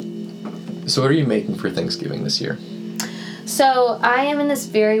So what are you making for Thanksgiving this year? So I am in this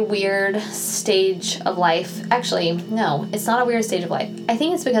very weird stage of life. Actually, no, it's not a weird stage of life. I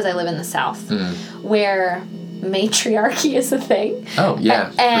think it's because I live in the South, where matriarchy is a thing. Oh,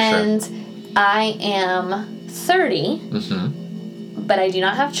 yeah, and for sure. I am 30, but I do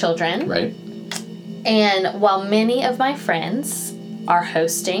not have children. Right. And while many of my friends are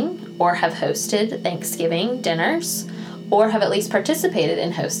hosting or have hosted Thanksgiving dinners, or have at least participated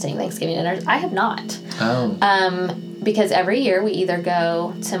in hosting Thanksgiving dinners, I have not. Oh. Because every year we either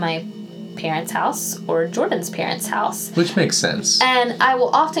go to my parents' house or Jordan's parents' house. Which makes sense. And I will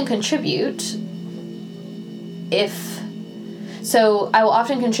often contribute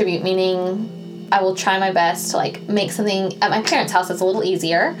meaning I will try my best to, like, make something at my parents' house that's a little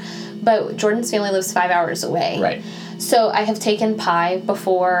easier, but Jordan's family lives 5 hours away. Right. So I have taken pie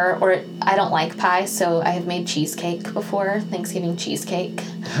before, or I don't like pie, so I have made cheesecake before, Thanksgiving cheesecake.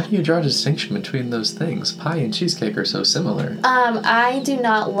 How do you draw a distinction between those things? Pie and cheesecake are so similar. I do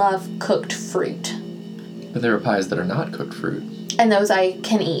not love cooked fruit. But there are pies that are not cooked fruit. And those I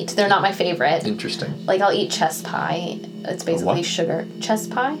can eat. They're not my favorite. Interesting. Like, I'll eat chess pie. It's basically what? Sugar. Chess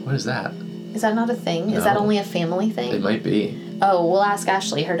pie? What is that? Is that not a thing? No. Is that only a family thing? It might be. Oh, we'll ask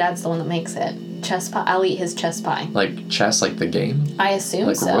Ashley. Her dad's the one that makes it. Chess pie. I'll eat his chess pie. Like chess, like the game? I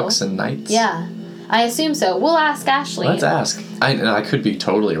assume so. Like rooks and knights? Yeah. I assume so. We'll ask Ashley. Let's ask. I could be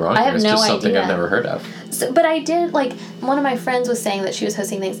totally wrong. I have it's no just something idea. I've never heard of. So, but I did, like, one of my friends was saying that she was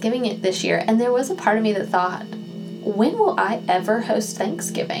hosting Thanksgiving this year, and there was a part of me that thought, when will I ever host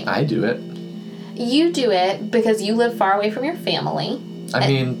Thanksgiving? I do it. You do it because you live far away from your family.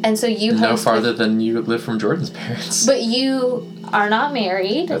 And so you host no farther than you live from Jordan's parents. But you are not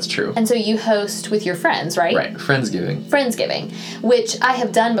married. That's true. And so you host with your friends, right? Right. Friendsgiving, which I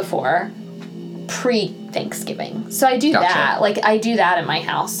have done before pre-Thanksgiving. So I do that. Like, I do that at my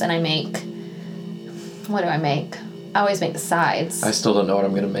house, and I make... What do I make? I always make the sides. I still don't know what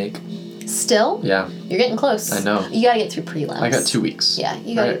I'm going to make. Still? Yeah. You're getting close. I know. You gotta get through prelims. I got 2 weeks. Yeah,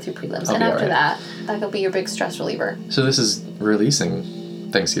 you gotta get through prelims. I'll and after right. that'll be your big stress reliever. So this is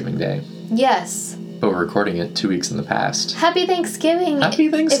releasing Thanksgiving Day. Yes. But we're recording it 2 weeks in the past. Happy Thanksgiving. Happy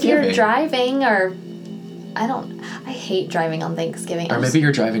Thanksgiving. If you're driving or... I hate driving on Thanksgiving. Or maybe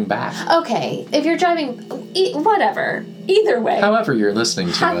you're driving back. Okay. If you're driving... whatever. Either way. However you're listening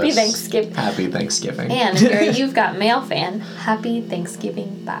to us. Happy Thanksgiving. Happy Thanksgiving. And if you're a You've Got Mail fan, happy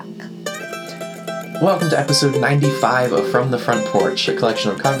Thanksgiving back. Welcome to episode 95 of From the Front Porch, a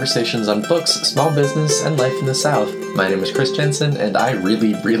collection of conversations on books, small business, and life in the South. My name is Chris Jensen, and I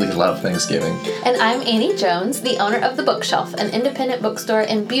really, really love Thanksgiving. And I'm Annie Jones, the owner of The Bookshelf, an independent bookstore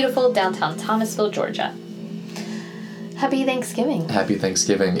in beautiful downtown Thomasville, Georgia. Happy Thanksgiving. Happy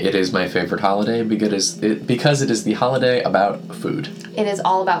Thanksgiving. It is my favorite holiday because it is the holiday about food. It is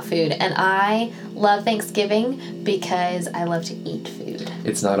all about food, and I love Thanksgiving because I love to eat food.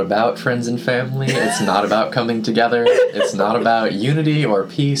 It's not about friends and family. It's not about coming together. It's not about unity or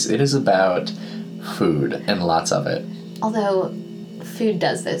peace. It is about food, and lots of it. Although, food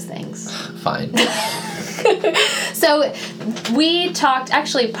does those things. Fine. So, we talked,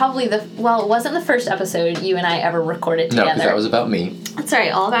 actually, probably it wasn't the first episode you and I ever recorded together. No, because that was about me. That's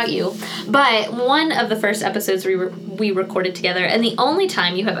right, all about you. But one of the first episodes we recorded together, and the only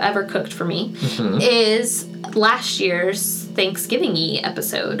time you have ever cooked for me, is last year's Thanksgiving-y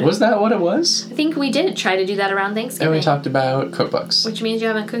episode. Was that what it was? I think we did try to do that around Thanksgiving. And we talked about cookbooks. Which means you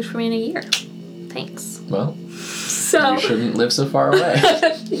haven't cooked for me in a year. Thanks. Well, you shouldn't live so far away.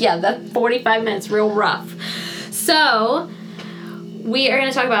 Yeah, that 45 minutes, real rough. So, we are going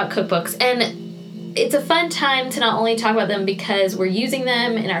to talk about cookbooks, and it's a fun time to not only talk about them because we're using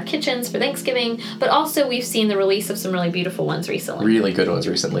them in our kitchens for Thanksgiving, but also we've seen the release of some really beautiful ones recently. Really good ones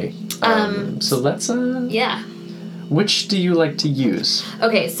recently. So let's... Yeah. Which do you like to use?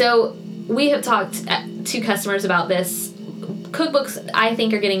 Okay, so we have talked to customers about this. Cookbooks, I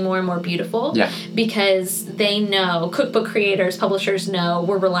think, are getting more and more beautiful. Yeah. Because they know, cookbook creators, publishers know,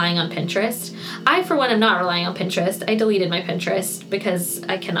 we're relying on Pinterest. I, for one, am not relying on Pinterest. I deleted my Pinterest because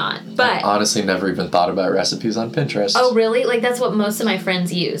I cannot. But I honestly never even thought about recipes on Pinterest. Oh, really? Like, that's what most of my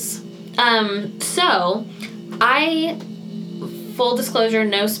friends use. So, full disclosure,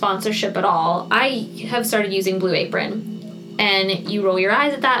 no sponsorship at all, I have started using Blue Apron. And you roll your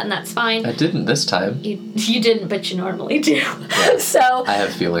eyes at that, and that's fine. I didn't this time. You didn't, but you normally do. Yeah. So I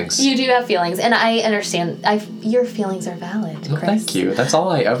have feelings. You do have feelings, and I understand. Your feelings are valid, Chris. Well, thank you. That's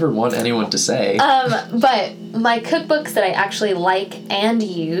all I ever want anyone to say. But my cookbooks that I actually like and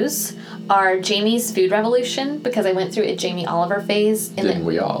use are Jamie's Food Revolution, because I went through a Jamie Oliver phase. Didn't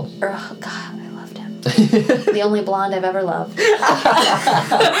we all? Oh, God. The only blonde I've ever loved.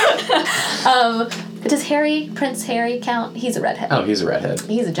 Does Prince Harry count? He's a redhead. Oh, he's a redhead.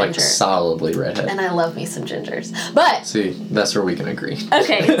 He's a ginger. Like, solidly redhead. And I love me some gingers. But... See, that's where we can agree.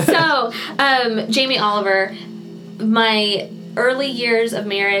 Okay, so, Jamie Oliver, my early years of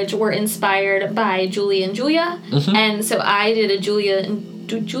marriage were inspired by Julie and Julia. Mm-hmm. And so I did a Julie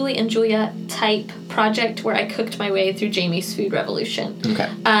and Julia type project where I cooked my way through Jamie's food revolution. Okay.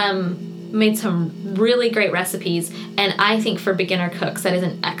 Made some really great recipes, and I think for beginner cooks that is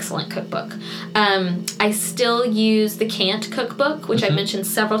an excellent cookbook. I still use the Can't cookbook, which I've mentioned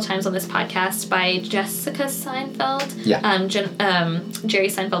several times on this podcast, by Jessica Seinfeld, Jerry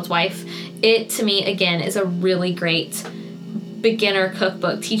Seinfeld's wife. It, to me, again, is a really great beginner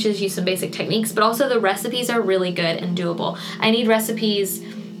cookbook. Teaches you some basic techniques, but also the recipes are really good and doable. I need recipes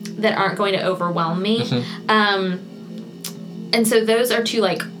that aren't going to overwhelm me. And so those are two,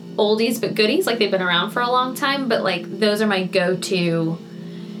 like, oldies but goodies. Like, they've been around for a long time, but, like, those are my go-tos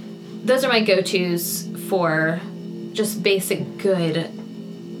for just basic good,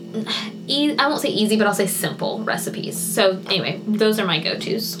 I won't say easy, but I'll say simple recipes. So anyway, those are my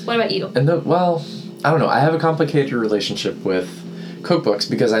go-tos. What about you? And well, I don't know. I have a complicated relationship with cookbooks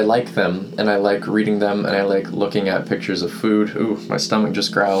because I like them, and I like reading them, and I like looking at pictures of food. Ooh, my stomach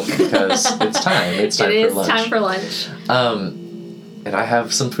just growled because it's time. It's time for lunch. It is time for lunch. And I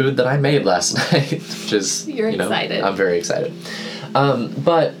have some food that I made last night, which is, You're excited. I'm very excited.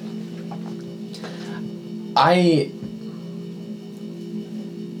 But I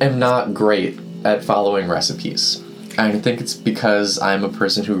am not great at following recipes. I think it's because I'm a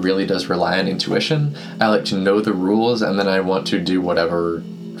person who really does rely on intuition. I like to know the rules, and then I want to do whatever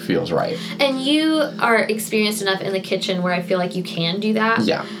feels right. And you are experienced enough in the kitchen where I feel like you can do that.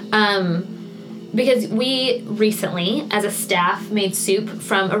 Yeah. Because we recently, as a staff, made soup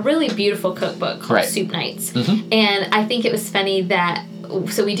from a really beautiful cookbook called Soup Nights. Mm-hmm. And I think it was funny that,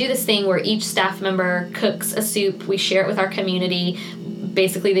 so we do this thing where each staff member cooks a soup, we share it with our community.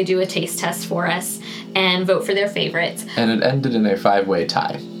 Basically, they do a taste test for us and vote for their favorites. And it ended in a 5-way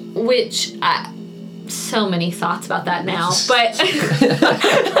tie. Which, so many thoughts about that now. But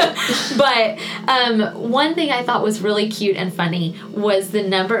one thing I thought was really cute and funny was the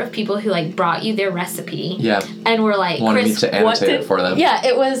number of people who, like, brought you their recipe. Yeah. And were like, wanted Chris, me to annotate it for them. Yeah,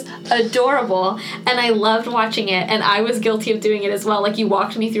 it was adorable. And I loved watching it. And I was guilty of doing it as well. Like, you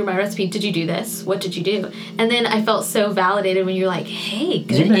walked me through my recipe. Did you do this? What did you do? And then I felt so validated when you were like, hey,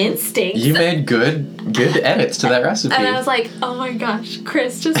 good instincts. You made good edits to that recipe. And I was like, oh my gosh,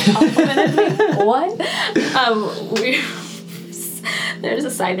 Chris just complimented me. What? There's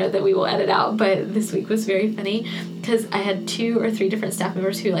a side note that we will edit out, but this week was very funny because I had 2 or 3 different staff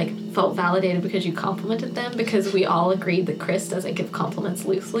members who, like, felt validated because you complimented them, because we all agreed that Chris doesn't give compliments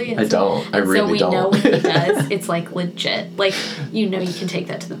loosely. I don't. I really don't. So we know when he does, it's, like, legit. Like, you know you can take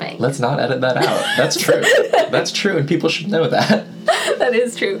that to the bank. Let's not edit that out. That's true. That's true, and people should know that. That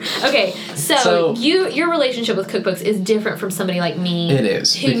is true. Okay, so your relationship with cookbooks is different from somebody like me. It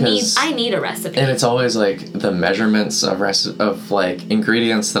is, because I need a recipe. And it's always, like, the measurements of like,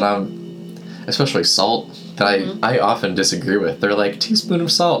 ingredients that especially salt, that I often disagree with. They're like, teaspoon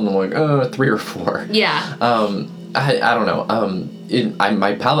of salt, and I'm like, 3 or 4. Yeah. I don't know.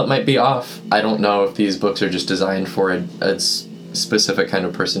 My palate might be off. I don't know if these books are just designed for a specific kind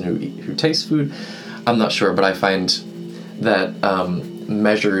of person who tastes food. I'm not sure, but I find that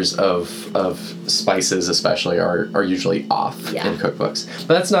measures of spices especially are usually off in cookbooks.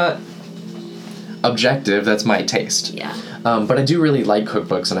 But that's not objective, that's my taste. Yeah. But I do really like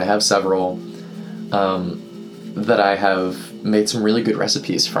cookbooks, and I have several that I have made some really good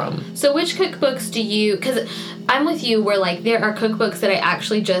recipes from. So which cookbooks do you, because I'm with you where, like, there are cookbooks that I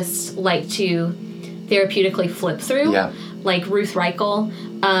actually just like to therapeutically flip through. Yeah. Like Ruth Reichel.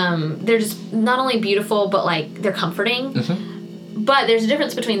 They're just not only beautiful, but, like, they're comforting. Mm-hmm. But there's a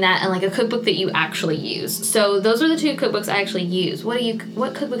difference between that and, like, a cookbook that you actually use. So those are the 2 cookbooks I actually use. What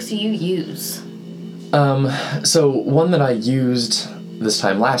cookbooks do you use? So one that I used this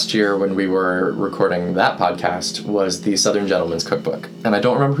time last year when we were recording that podcast was the Southern Gentleman's Cookbook. And I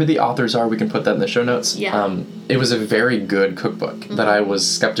don't remember who the authors are. We can put that in the show notes. Yeah. It was a very good cookbook that I was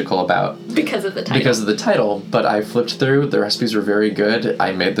skeptical about. Because of the title. But I flipped through. The recipes were very good.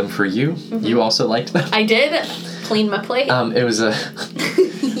 I made them for you. Mm-hmm. You also liked them. I did. Clean my plate. It was a...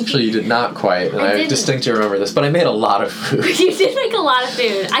 Actually, you did not quite, and I distinctly remember this, but I made a lot of food. You did make a lot of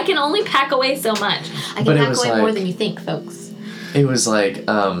food. I can only pack away so much. I can pack away more than you think, folks. It was like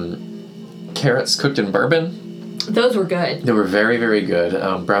carrots cooked in bourbon. Those were good. They were very, very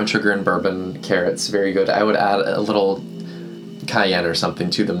good. Brown sugar and bourbon carrots, very good. I would add a little cayenne or something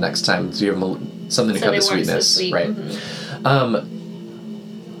to them next time to give them something to cut the sweetness. So sweet. Right. Mm-hmm.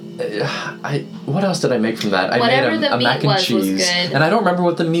 what else did I make from that? Whatever I made a mac and cheese. Was good. And I don't remember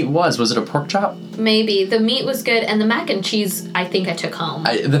what the meat was. Was it a pork chop? Maybe. The meat was good, and the mac and cheese I think I took home.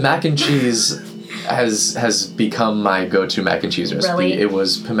 The mac and cheese has become my go-to mac and cheese recipe. Really? It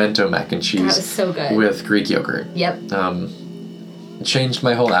was pimento mac and cheese. That was so good. With Greek yogurt. Yep. Changed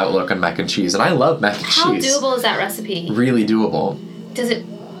my whole outlook on mac and cheese, and I love mac and cheese. How doable is that recipe? Really doable. Does it...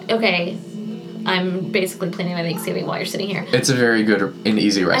 Okay. I'm basically planning my Thanksgiving while you're sitting here. It's a very good and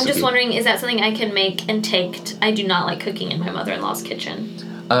easy recipe. I'm just wondering, is that something I can make and take? I do not like cooking in my mother-in-law's kitchen.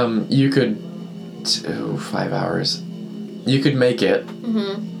 You could... 5 hours. You could make it,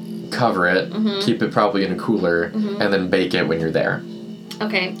 cover it, keep it probably in a cooler, and then bake it when you're there.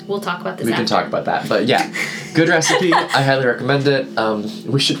 Okay, we'll talk about this We can talk about that. But yeah, good recipe. I highly recommend it.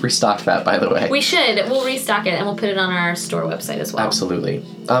 We should restock that, by the way. We should. We'll restock it, and we'll put it on our store website as well. Absolutely.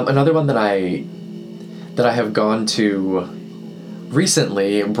 Another one that I have gone to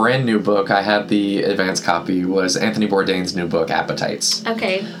recently, a brand new book, I had the advanced copy, was Anthony Bourdain's new book, Appetites.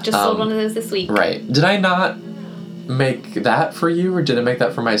 Okay, just sold one of those this week. Right. Did I not make that for you, or did I make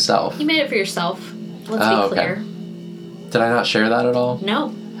that for myself? You made it for yourself. Let's be clear. Okay. Did I not share that at all?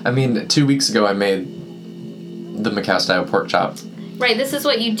 No. I mean, 2 weeks ago I made the Macau-style pork chop. Right, this is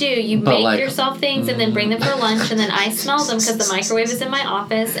what you do. You make yourself things and then bring them for lunch, and then I smell them because the microwave is in my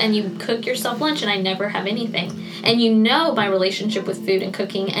office, and you cook yourself lunch, and I never have anything. And you know my relationship with food and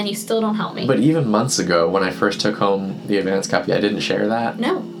cooking, and you still don't help me. But even months ago, when I first took home the advanced copy, I didn't share that?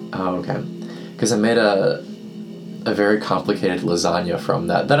 No. Oh, okay. Because I made a very complicated lasagna from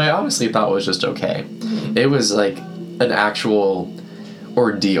that I honestly thought was just okay. It was like an actual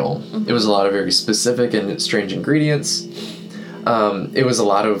ordeal. It was a lot of very specific and strange ingredients. It was a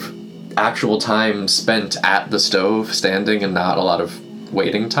lot of actual time spent at the stove standing and not a lot of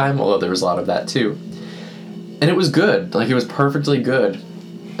waiting time, although there was a lot of that too. And it was good. Like, it was perfectly good,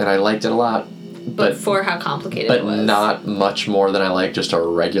 and I liked it a lot. But for how complicated it was. But not much more than I like just a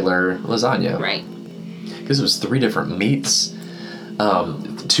regular lasagna. Right. Because it was 3 different meats,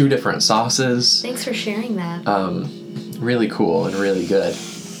 2 different sauces. Thanks for sharing that. Really cool and really good.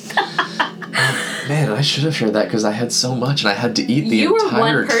 Man, I should have shared that because I had so much and I had to eat the entire tray. You were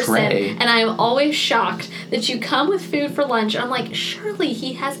one person, and I'm always shocked that you come with food for lunch, and I'm like, surely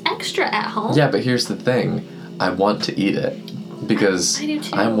he has extra at home. Yeah, but here's the thing. I want to eat it because I do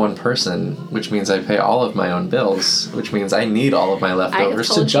too. I'm one person, which means I pay all of my own bills, which means I need all of my leftovers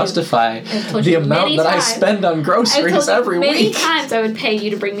to justify the amount that I spend on groceries every week. Many times I would pay you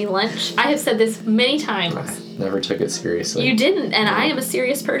to bring me lunch. I have said this many times. I never took it seriously. You didn't, and I am a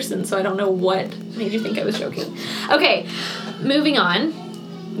serious person, so I don't know what made you think I was joking. Okay, moving on.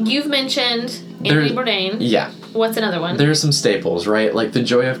 You've mentioned Anthony Bourdain. Yeah. What's another one? There's some staples, right? Like The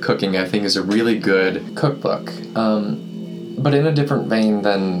Joy of Cooking, I think, is a really good cookbook. But in a different vein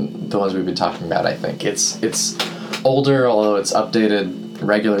than the ones we've been talking about, I think. It's older, although it's updated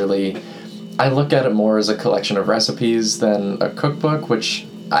regularly. I look at it more as a collection of recipes than a cookbook, which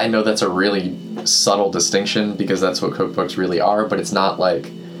I know that's a really subtle distinction because that's what cookbooks really are, but it's not like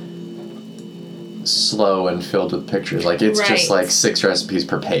slow and filled with pictures. Like, it's just like 6 recipes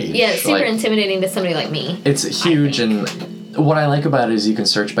per page. Yeah, it's super intimidating to somebody like me. It's huge, and what I like about it is you can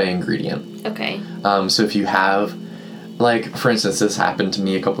search by ingredient. Okay. So if you have, like, for instance, this happened to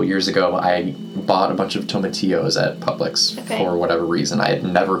me a couple years ago. I bought a bunch of tomatillos at Publix for whatever reason. I had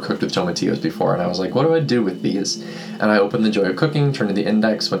never cooked with tomatillos before, and I was like, what do I do with these? And I opened The Joy of Cooking, turned to the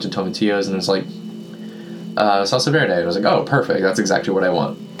index, went to tomatillos, and it was like, salsa verde. And I was like, oh, perfect, that's exactly what I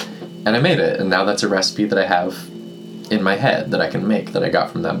want. And I made it, and now that's a recipe that I have in my head that I can make, that I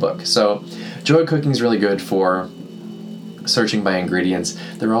got from that book. So Joy of Cooking is really good for searching by ingredients.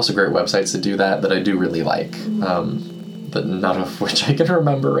 There are also great websites that do that I do really like. But none of which I can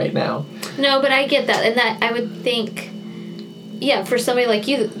remember right now. No, but I get that. And that I would think, yeah, for somebody like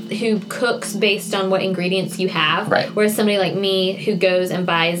you who cooks based on what ingredients you have, right. Whereas somebody like me who goes and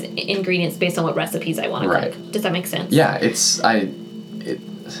buys ingredients based on what recipes I want to cook. Does that make sense? Yeah,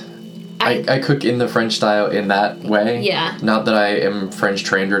 I cook in the French style in that way. Yeah. Not that I am French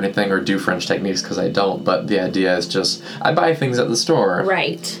trained or anything or do French techniques, because I don't, but the idea is just I buy things at the store.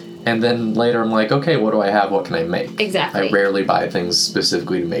 Right. And then later I'm like, okay, what do I have? What can I make? Exactly. I rarely buy things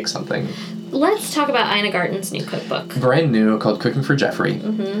specifically to make something. Let's talk about Ina Garten's new cookbook. Brand new, called Cooking for Jeffrey.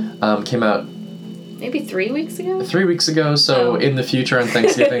 Came out maybe 3 weeks ago? 3 weeks ago, so in the future on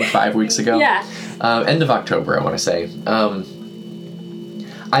Thanksgiving, 5 weeks ago. Yeah. End of October, I want to say.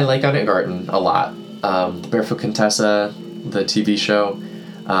 I like Ina Garten a lot. Barefoot Contessa, the TV show,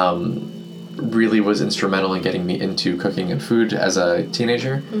 really was instrumental in getting me into cooking and food as a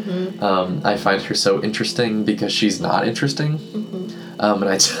teenager. I find her so interesting because she's not interesting. And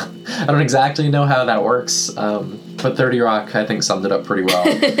I don't exactly know how that works, but 30 Rock, I think, summed it up pretty well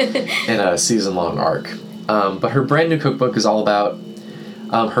in a season-long arc. But her brand new cookbook is all about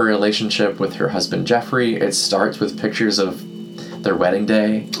her relationship with her husband, Jeffrey. It starts with pictures of their wedding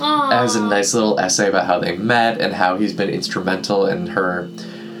day. Aww. It has a nice little essay about how they met and how he's been instrumental in her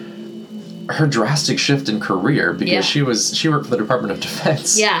drastic shift in career, because she worked for the Department of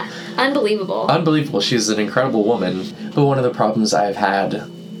Defense. Yeah, unbelievable. She's an incredible woman. But one of the problems I've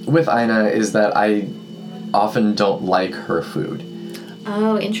had with Ina is that I often don't like her food.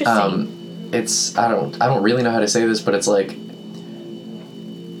 Oh, interesting. It's I don't really know how to say this, but it's like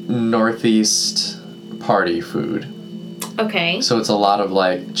Northeast party food. Okay. So it's a lot of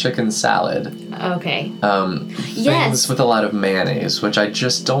like chicken salad. Okay. Things with a lot of mayonnaise, which I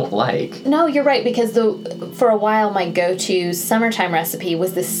just don't like. No, you're right, because for a while my go-to summertime recipe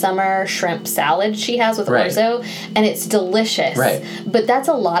was this summer shrimp salad she has with orzo, and it's delicious. Right. But that's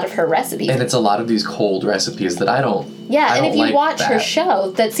a lot of her recipes. And it's a lot of these cold recipes that I don't. Yeah, and if you watch her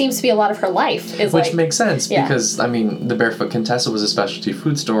show, that seems to be a lot of her life. Which makes sense, because, I mean, the Barefoot Contessa was a specialty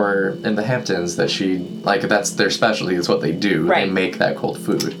food store in the Hamptons that that's their specialty, it's what they do. Right. They make that cold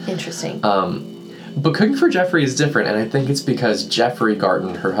food. Interesting. But Cooking for Jeffrey is different, and I think it's because Jeffrey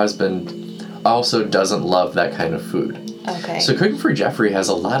Garten, her husband, also doesn't love that kind of food. Okay. So Cooking for Jeffrey has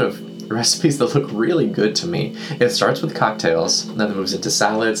a lot of recipes that look really good to me. It starts with cocktails, and then it moves into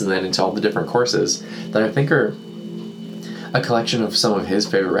salads, and then into all the different courses that I think are a collection of some of his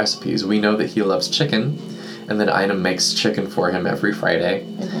favorite recipes. We know that he loves chicken, and then Ina makes chicken for him every Friday.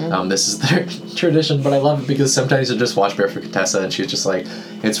 Mm-hmm. This is their tradition, but I love it because sometimes you just watch Barefoot Contessa and she's just like,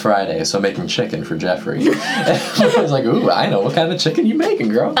 it's Friday, so I'm making chicken for Jeffrey. And I was like, ooh, Ina, what kind of chicken you making,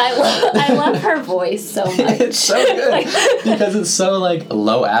 girl? I love her voice so much. It's so good because it's so like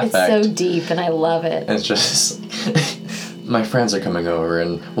low affect. It's so deep, and I love it. It's just... My friends are coming over,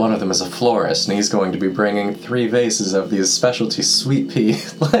 and one of them is a florist, and he's going to be bringing 3 vases of these specialty sweet pea,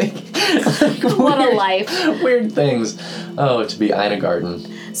 like what a life. Weird things. Oh, to be Ina Garten.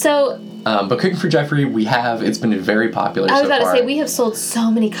 So... but Cooking for Jeffrey, it's been very popular so far. I was about to say, we have sold so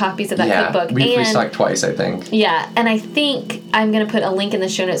many copies of that cookbook. We've restocked twice, I think. Yeah, and I think I'm going to put a link in the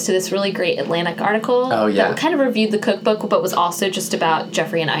show notes to this really great Atlantic article. Oh, yeah. That kind of reviewed the cookbook, but was also just about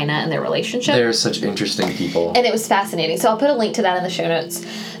Jeffrey and Ina and their relationship. They're such interesting people. And it was fascinating. So I'll put a link to that in the show notes.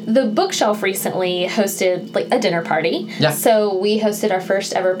 The Bookshelf recently hosted a dinner party. Yeah. So we hosted our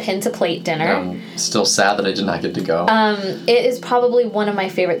first ever Pen to Plate dinner. I'm still sad that I did not get to go. It is probably one of my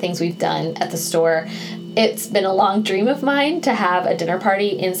favorite things we've done at the store. It's been a long dream of mine to have a dinner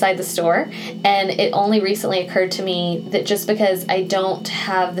party inside the store, and it only recently occurred to me that just because I don't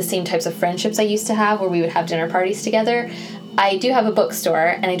have the same types of friendships I used to have where we would have dinner parties together, I do have a bookstore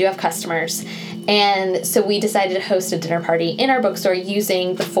and I do have customers. And so we decided to host a dinner party in our bookstore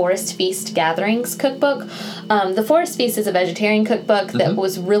using the Forest Feast Gatherings cookbook. The Forest Feast is a vegetarian cookbook that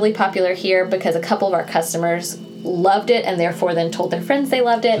was really popular here because a couple of our customers loved it and therefore then told their friends they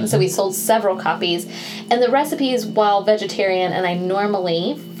loved it. And so we sold several copies. And the recipes, while vegetarian, and I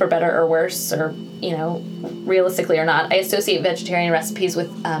normally, for better or worse, or, realistically or not, I associate vegetarian recipes with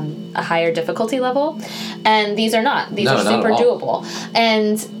a higher difficulty level. And these are not. These are super doable.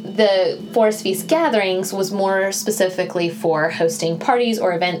 And the Forest Feast Gatherings was more specifically for hosting parties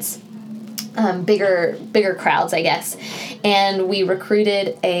or events, bigger crowds, I guess. And we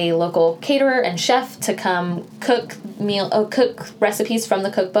recruited a local caterer and chef to come cook recipes from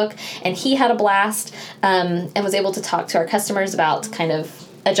the cookbook, and he had a blast, and was able to talk to our customers about kind of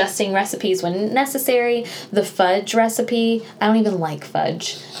adjusting recipes when necessary. The fudge recipe, I don't even like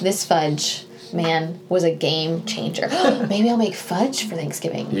fudge. This fudge, man, was a game changer. Maybe I'll make fudge for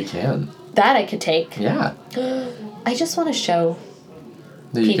Thanksgiving. You can. That I could take. Yeah. I just want to show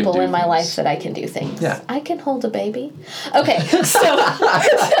people in my life that I can do things. Yeah. I can hold a baby. Okay, so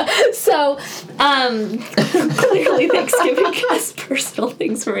clearly Thanksgiving has personal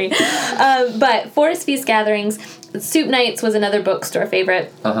things for me. But Forest Feast Gatherings, Soup Nights was another bookstore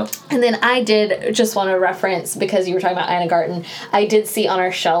favorite. Uh-huh. And then I did just want to reference, because you were talking about Ina Garten, I did see on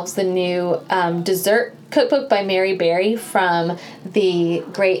our shelves the new dessert cookbook by Mary Berry from the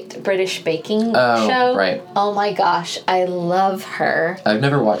Great British Baking Show. Right. Oh my gosh, I love her. I've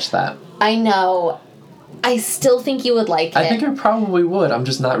never watched that. I know. I still think you would like it. I think I probably would. I'm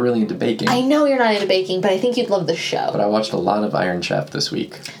just not really into baking. I know you're not into baking, but I think you'd love the show. But I watched a lot of Iron Chef this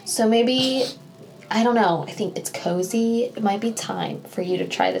week. So maybe, I don't know, I think it's cozy. It might be time for you to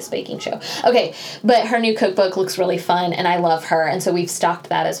try this baking show. Okay, but her new cookbook looks really fun, and I love her, and so we've stocked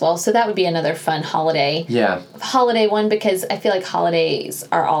that as well. So that would be another fun holiday one, because I feel like holidays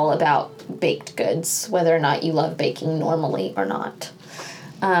are all about baked goods, whether or not you love baking normally or not.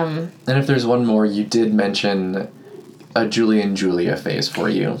 And if there's one more, you did mention a Julie and Julia phase for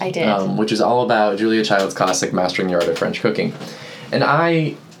you. I did. Which is all about Julia Child's classic Mastering the Art of French Cooking. And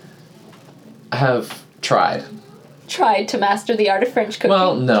I have tried to master the art of French cooking?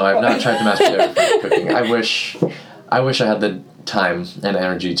 Well, no, I've not tried to master the art of French cooking. I wish I had the time and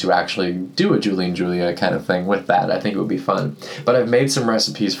energy to actually do a Julie and Julia kind of thing with that. I think it would be fun. But I've made some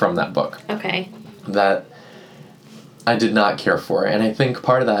recipes from that book. Okay. That I did not care for. And I think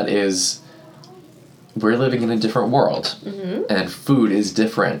part of that is we're living in a different world. Mm-hmm. And food is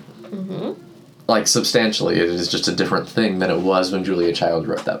different. Mm-hmm. Like, substantially, it is just a different thing than it was when Julia Child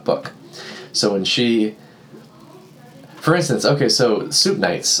wrote that book. So when she... For instance, okay, so soup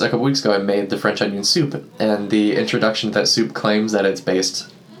nights. A couple weeks ago, I made the French onion soup, and the introduction to that soup claims that it's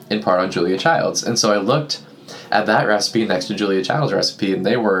based in part on Julia Child's. And so I looked at that recipe next to Julia Child's recipe, and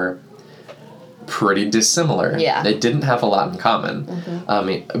they were pretty dissimilar. Yeah. They didn't have a lot in common.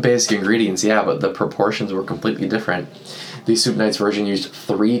 Mm-hmm. Basic ingredients, yeah, but the proportions were completely different. The Soup Nights version used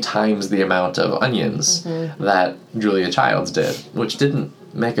 3 times the amount of onions that Julia Child's did, which didn't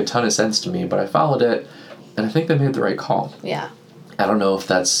make a ton of sense to me, but I followed it. And I think they made the right call. Yeah. I don't know if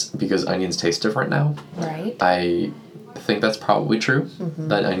that's because onions taste different now. Right. I think that's probably true. Mm-hmm.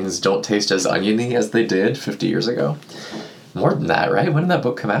 That onions don't taste as oniony as they did 50 years ago. More than that, right? When did that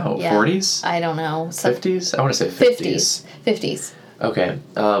book come out? Yeah. 40s? I don't know. 50s? I want to say 50s. 50s. Okay.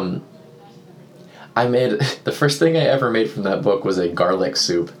 I made... The first thing I ever made from that book was a garlic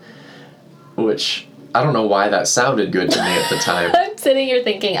soup, which... I don't know why that sounded good to me at the time. I'm sitting here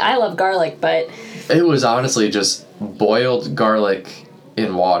thinking, I love garlic, but... It was honestly just boiled garlic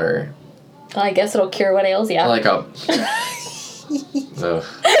in water. Well, I guess it'll cure what ails you. Like a...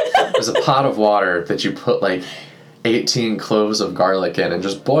 There's a pot of water that you put, 18 cloves of garlic in and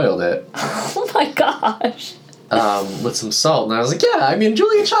just boiled it. Oh my gosh. With some salt. And I was like, yeah,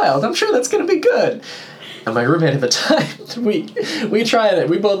 Julia Child, I'm sure that's going to be good. And my roommate at the time, we tried it.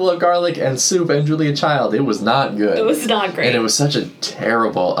 We both love garlic and soup and Julia Child. It was not good. It was not great. And it was such a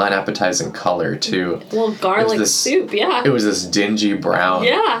terrible, unappetizing color, too. Well, garlic soup, yeah. It was this dingy brown.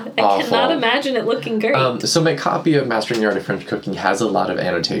 Yeah, I cannot imagine it looking great. So my copy of Mastering the Art of French Cooking has a lot of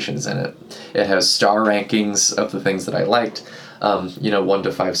annotations in it. It has star rankings of the things that I liked. 1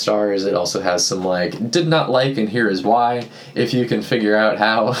 to 5 stars. It also has some did not like and here is why. If you can figure out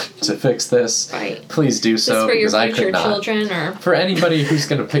how to fix this, right, please do so. For your because future children or for anybody who's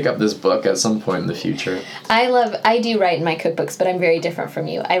going to pick up this book at some point in the future. I do write in my cookbooks, but I'm very different from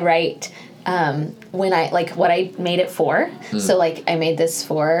you. I write when I what I made it for. So I made this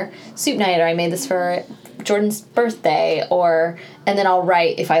for soup night, or I made this for Jordan's birthday, and then I'll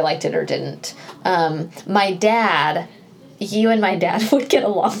write if I liked it or didn't. You and my dad would get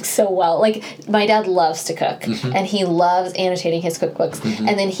along so well. My dad loves to cook, and he loves annotating his cookbooks.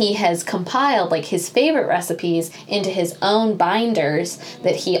 And then he has compiled, his favorite recipes into his own binders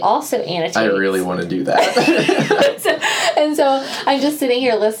that he also annotates. I really want to do that. So I'm just sitting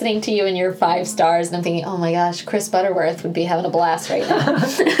here listening to you and your 5 stars, and I'm thinking, oh my gosh, Chris Butterworth would be having a blast right now.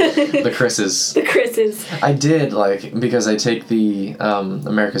 The Chris's. The Chris's. I did, because I take the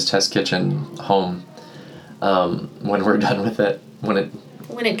America's Test Kitchen home. When we're done with it, when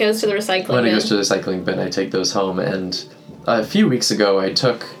it goes to the recycling bin. When it goes to the recycling bin, I take those home. And a few weeks ago, I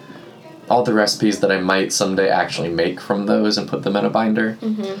took all the recipes that I might someday actually make from those and put them in a binder.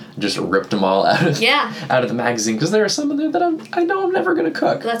 Mm-hmm. Just ripped them all out of the magazine, because there are some in there that I know I'm never going to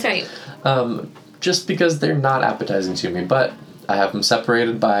cook. That's right. Just because they're not appetizing to me, but I have them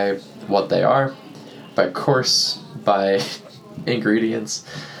separated by what they are, by course, by ingredients.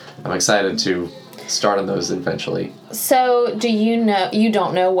 I'm excited to start on those eventually. So, you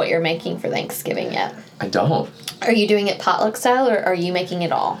don't know what you're making for Thanksgiving yet? I don't. Are you doing it potluck style, or are you making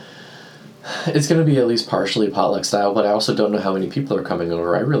it all? It's going to be at least partially potluck style, but I also don't know how many people are coming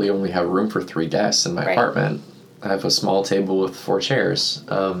over. I really only have room for 3 guests in my apartment. I have a small table with 4 chairs.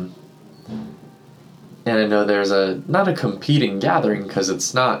 And I know there's not a competing gathering, because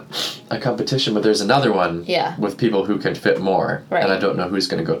it's not a competition, but there's another one with people who can fit more. Right. And I don't know who's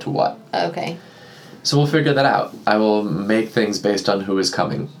going to go to what. Okay. So we'll figure that out. I will make things based on who is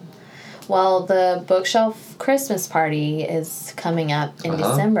coming. Well, the bookshelf Christmas party is coming up in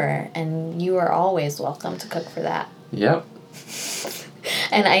December, and you are always welcome to cook for that. Yep.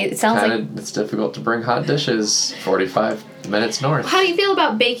 And it sounds it's difficult to bring hot dishes 45 minutes north. How do you feel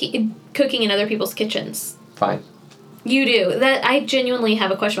about cooking in other people's kitchens? Fine. You do. That I genuinely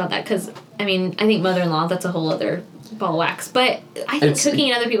have a question about that, because I think mother-in-law, that's a whole other ball of wax. But I think cooking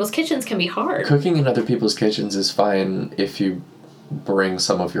in other people's kitchens can be hard. Cooking in other people's kitchens is fine if you bring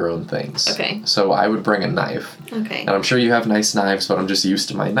some of your own things. Okay. So I would bring a knife. Okay. And I'm sure you have nice knives, but I'm just used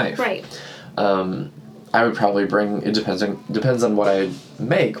to my knife. Right. I would probably bring, it depends on what I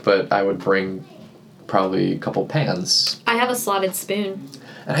make, but I would bring probably a couple pans. I have a slotted spoon.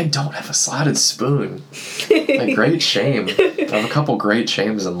 And I don't have a slotted spoon. Like, great shame. I have a couple great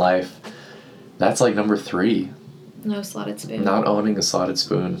shames in life. That's like number 3. No slotted spoon. Not owning a slotted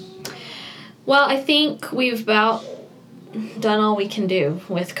spoon. Well, I think we've about done all we can do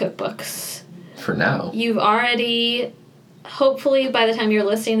with cookbooks. For now. You've already, hopefully by the time you're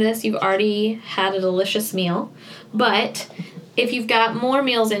listening to this, you've already had a delicious meal. But if you've got more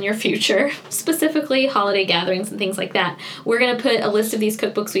meals in your future, specifically holiday gatherings and things like that, we're going to put a list of these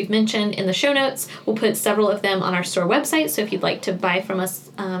cookbooks we've mentioned in the show notes. We'll put several of them on our store website, so if you'd like to buy from us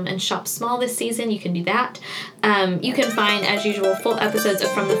and shop small this season, you can do that. You can find, as usual, full episodes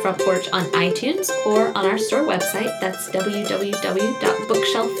of From the Front Porch on iTunes or on our store website. That's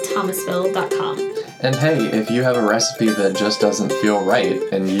www.bookshelfthomasville.com. And hey, if you have a recipe that just doesn't feel right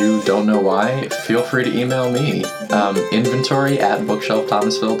and you don't know why, feel free to email me,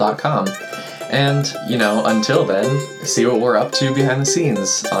 inventory@bookshelfthomasville.com. And, until then, see what we're up to behind the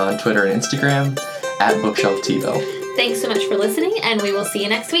scenes on Twitter and Instagram @BookshelfTvo. Thanks so much for listening, and we will see you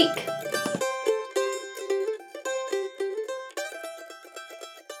next week.